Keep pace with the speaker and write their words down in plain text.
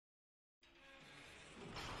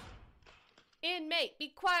Inmate, be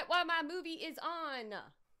quiet while my movie is on.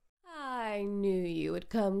 I knew you would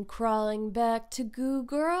come crawling back to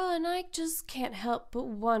Goo-Girl, and I just can't help but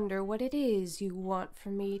wonder what it is you want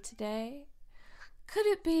from me today. Could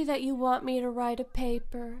it be that you want me to write a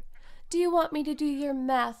paper? Do you want me to do your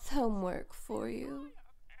math homework for you?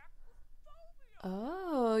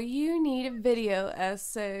 Oh, you need a video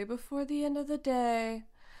essay before the end of the day.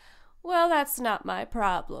 Well, that's not my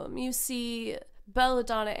problem. You see,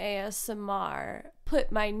 Belladonna ASMR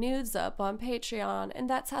put my nudes up on Patreon, and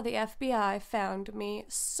that's how the FBI found me.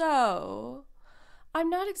 So, I'm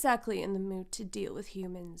not exactly in the mood to deal with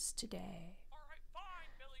humans today.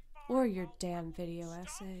 Or your damn video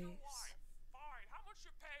essays.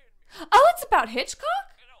 Oh, it's about Hitchcock?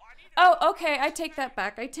 Oh, okay, I take that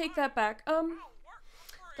back.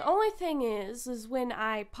 The only thing is when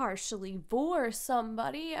I partially VORE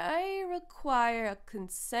somebody, I require a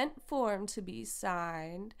consent form to be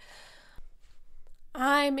signed.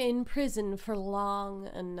 I'm in prison for long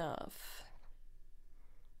enough.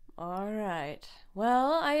 Alright,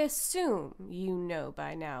 well, I assume you know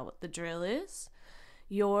by now what the drill is.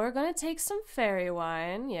 You're gonna take some fairy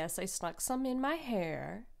wine. Yes, I snuck some in my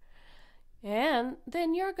hair. And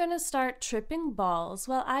then you're gonna start tripping balls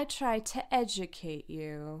while I try to educate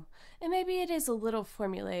you. And maybe it is a little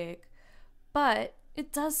formulaic, but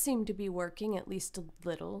it does seem to be working at least a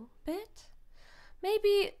little bit.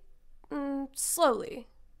 Maybe, slowly,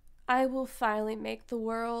 I will finally make the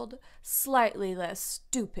world slightly less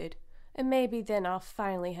stupid. And maybe then I'll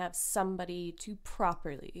finally have somebody to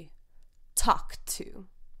properly talk to.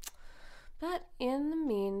 But in the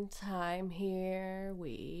meantime, here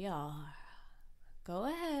we are. Go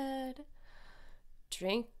ahead,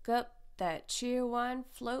 drink up that cheerwine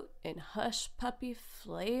float in hush puppy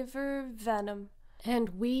flavor venom, and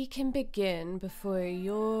we can begin before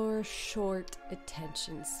your short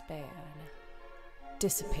attention span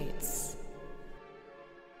dissipates.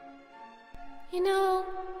 You know,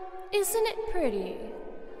 isn't it pretty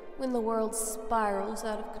when the world spirals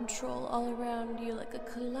out of control all around you like a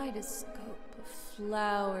kaleidoscope of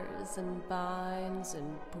flowers and vines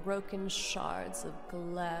and broken shards of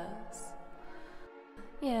glass?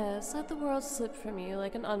 Yes, let the world slip from you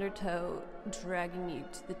like an undertow, dragging you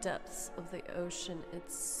to the depths of the ocean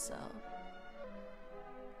itself.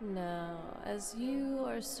 Now, as you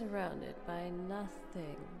are surrounded by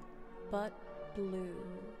nothing but blue,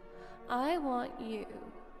 I want you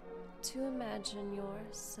to imagine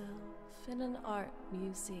yourself in an art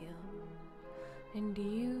museum, and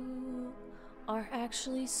you are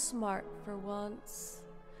actually smart for once.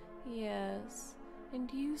 Yes,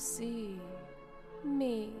 and you see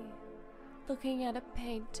me looking at a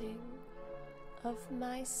painting of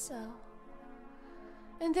myself.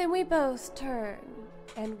 And then we both turn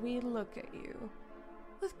and we look at you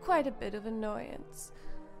with quite a bit of annoyance.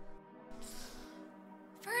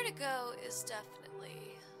 Vertigo is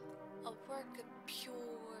definitely a work of pure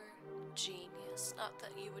genius. Not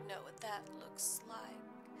that you would know what that looks like.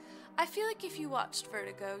 I feel like if you watched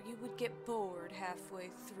Vertigo, you would get bored halfway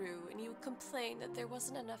through and you would complain that there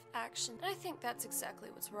wasn't enough action. And I think that's exactly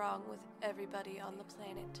what's wrong with everybody on the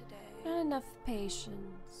planet today. Not enough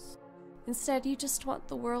patience. Instead, you just want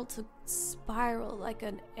the world to spiral like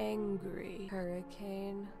an angry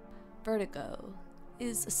hurricane. Vertigo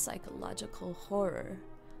is a psychological horror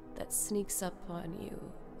that sneaks up on you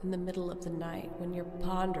in the middle of the night when you're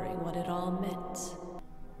pondering what it all meant.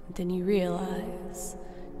 And then you realize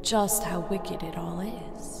just how wicked it all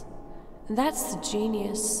is. And that's the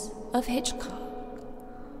genius of Hitchcock.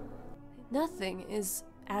 Nothing is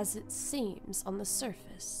as it seems on the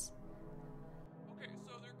surface. Okay,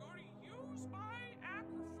 so they're going to use my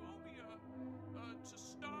acrophobia to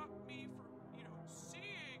stop me from,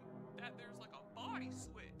 seeing that there's like a body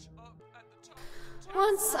switch up at the top.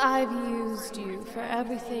 Once I've used you for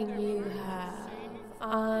everything you have,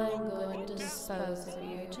 I'm going to dispose of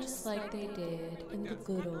you just like they did in the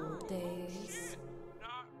good old days.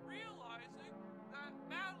 Not realizing that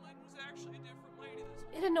Madeline was actually a different lady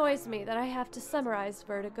this It annoys me that I have to summarize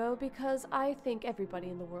Vertigo because I think everybody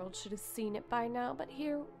in the world should have seen it by now, but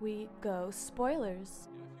here we go. Spoilers.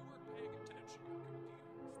 If you weren't paying attention, you're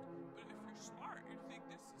confused. But if you're smart, you'd think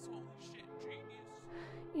this is holy shit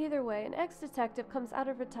genius. Either way, an ex-detective comes out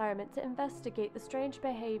of retirement to investigate the strange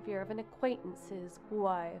behavior of an acquaintance's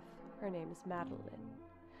wife. Her name is Madeline.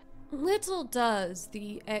 Little does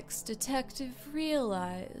the ex-detective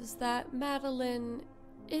realize that Madeline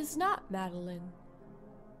is not Madeline.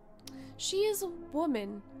 She is a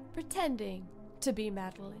woman pretending to be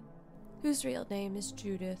Madeline, whose real name is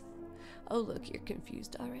Judith. Oh look, you're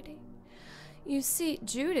confused already. You see,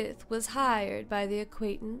 Judith was hired by the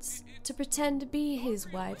acquaintance to pretend to be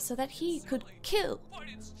his wife so that he could kill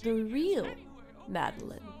the real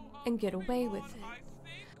Madeline and get away with it. I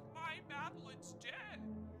think my Madeline's dead.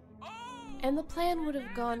 Oh! And the plan would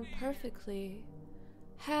have gone perfectly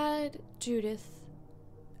had Judith,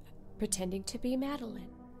 pretending to be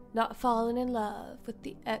Madeline, not fallen in love with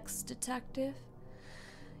the ex-detective.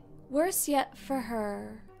 Worse yet for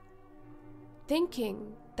her,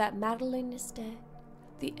 thinking that Madeline is dead,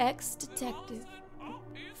 the ex-detective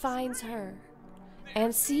finds her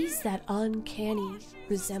and sees that uncanny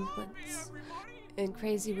resemblance. And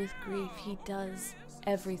crazy with grief, he does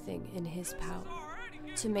everything in his power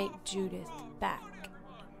to make Judith back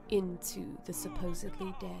into the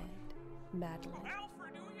supposedly dead Madeline.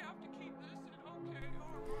 Alfred, do we have to keep this in?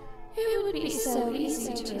 Okay. It would be so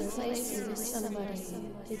easy to replace you with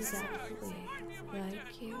somebody exactly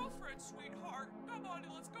like you. Girlfriend, sweetheart, come on,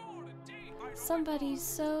 let's go on a date. I don't Somebody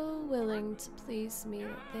so willing to please me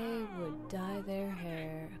that they would dye their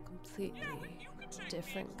hair a completely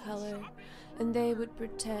different color, and they would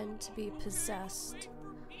pretend to be possessed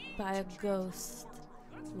by a ghost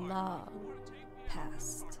long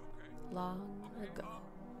past, long ago.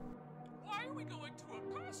 Why are we going to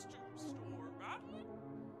a costume store, Madeline?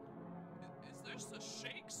 Is this a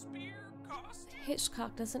Shakespeare costume?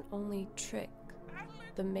 Hitchcock doesn't only trick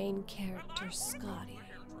the main character, Scotty,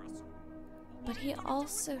 but he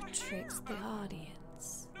also tricks the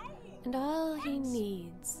audience. And all he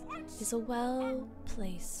needs is a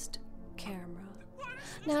well-placed camera.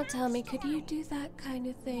 Now tell me, could you do that kind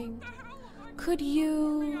of thing? Could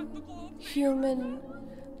you, human,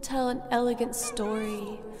 tell an elegant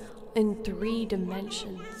story in 3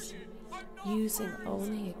 dimensions using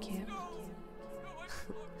only a camera?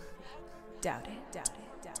 Doubt it, doubt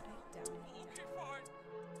it, doubt it, doubt it. Okay,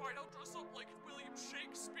 fine, I'll dress up like William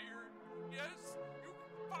Shakespeare. Yes, you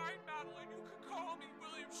can find Madeline, you can call me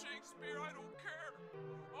William Shakespeare, I don't care.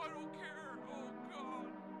 I don't care, oh God.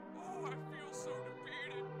 Oh, I feel so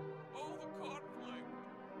defeated. Oh, the conflict.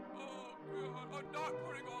 Oh God, I'm not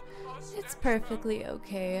putting on the mustache. It's perfectly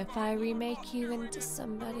okay if I remake you into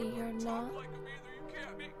somebody you're not. Like him either, you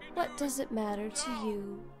can't make me What does it matter to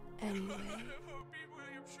you, anyway? Be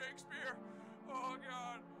William Shakespeare. Oh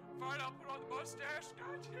God. Fine, I'll put on the mustache.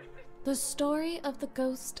 God damn it. The story of the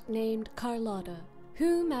ghost named Carlotta,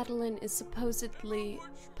 who Madeline is supposedly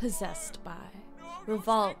possessed by,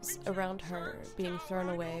 revolves around her being thrown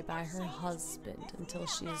away by her husband until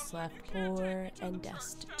she is left poor and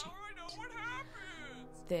destitute.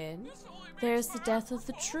 Then there's the death of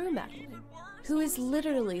the true Madeline, who is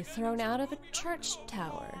literally thrown out of a church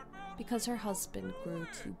tower because her husband grew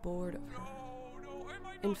too bored of her.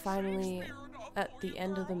 And finally, at the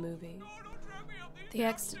end of the movie, the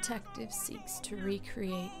ex-detective seeks to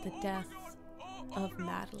recreate the death of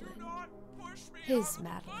Madeline, his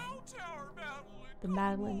Madeline, the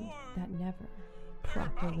Madeline that never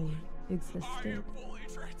properly existed.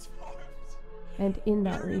 And in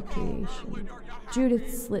that recreation,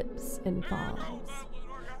 Judith slips and falls.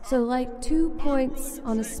 So like 2 points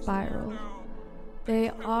on a spiral,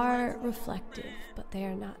 they are reflective, but they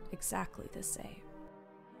are not exactly the same.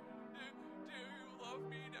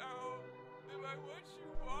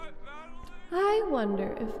 I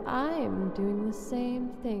wonder if I'm doing the same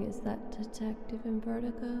thing as that detective in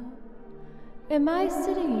Vertigo. Am I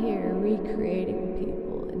sitting here recreating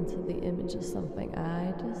people into the image of something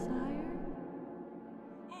I desire?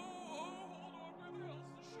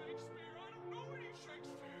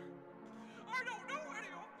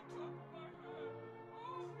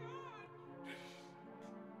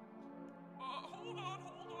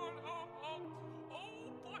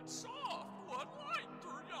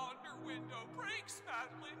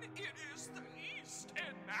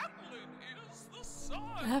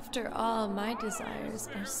 After all, my desires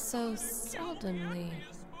are so seldomly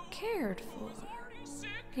cared for.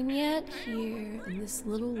 And yet here, in this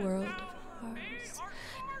little world of ours,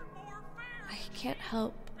 I can't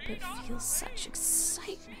help but feel such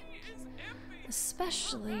excitement.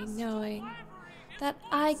 Especially knowing that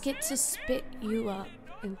I get to spit you up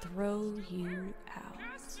and throw you out.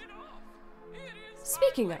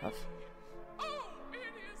 Speaking of,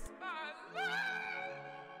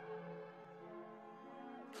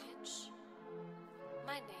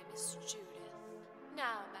 my name is Judith.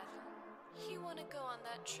 Now, Madeline, you want to go on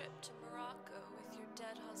that trip to Morocco with your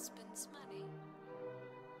dead husband's money?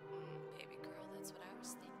 Baby girl, that's what I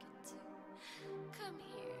was thinking too. Come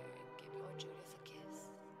here and give your Judith a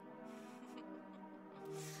kiss.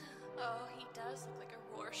 Oh, he does look like a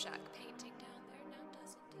Rorschach painting down there now,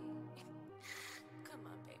 doesn't he? Come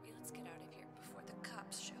on, baby, let's get out of here before the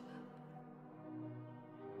cops show up.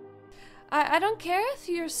 I don't care if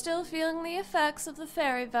you're still feeling the effects of the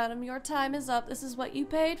fairy venom. Your time is up. This is what you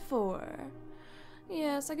paid for.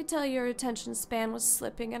 Yes, I could tell your attention span was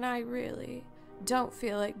slipping, and I really don't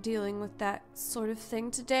feel like dealing with that sort of thing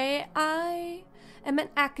today. I am an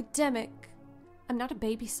academic. I'm not a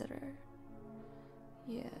babysitter.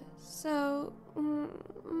 Yeah, so,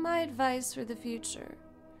 my advice for the future.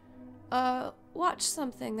 Watch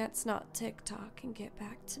something that's not TikTok and get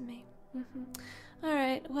back to me.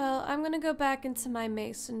 Alright, well, I'm gonna go back into my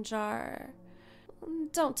mason jar.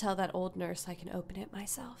 Don't tell that old nurse I can open it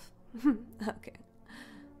myself. Okay.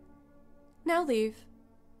 Now leave.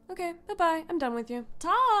 Okay, bye-bye. I'm done with you.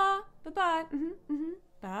 Ta! Bye-bye.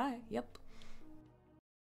 Bye. Yep.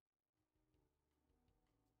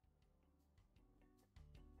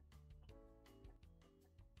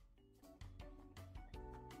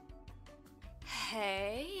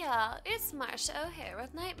 Hey y'all, it's Marsha O'Hare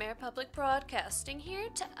with Nightmare Public Broadcasting here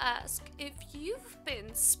to ask if you've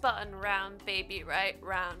been spun round baby right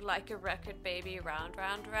round like a record baby round.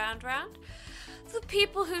 The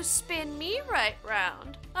people who spin me right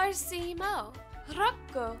round are Zemo,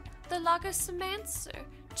 Rocco, the Logosamancer,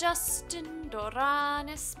 Justin,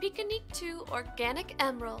 Doranis, Picanic2, Organic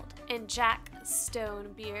Emerald, and Jack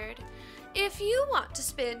Stonebeard. If you want to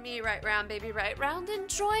spin me right round, baby right round, then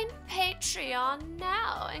join Patreon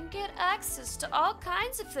now and get access to all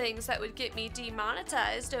kinds of things that would get me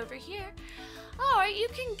demonetized over here. Or you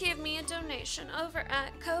can give me a donation over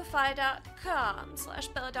at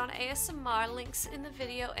ko-fi.com/BelladonnaASMR, links in the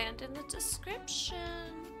video and in the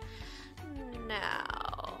description.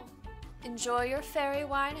 Now, enjoy your fairy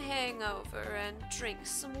wine hangover and drink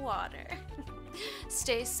some water.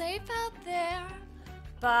 Stay safe out there.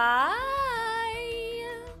 Bye!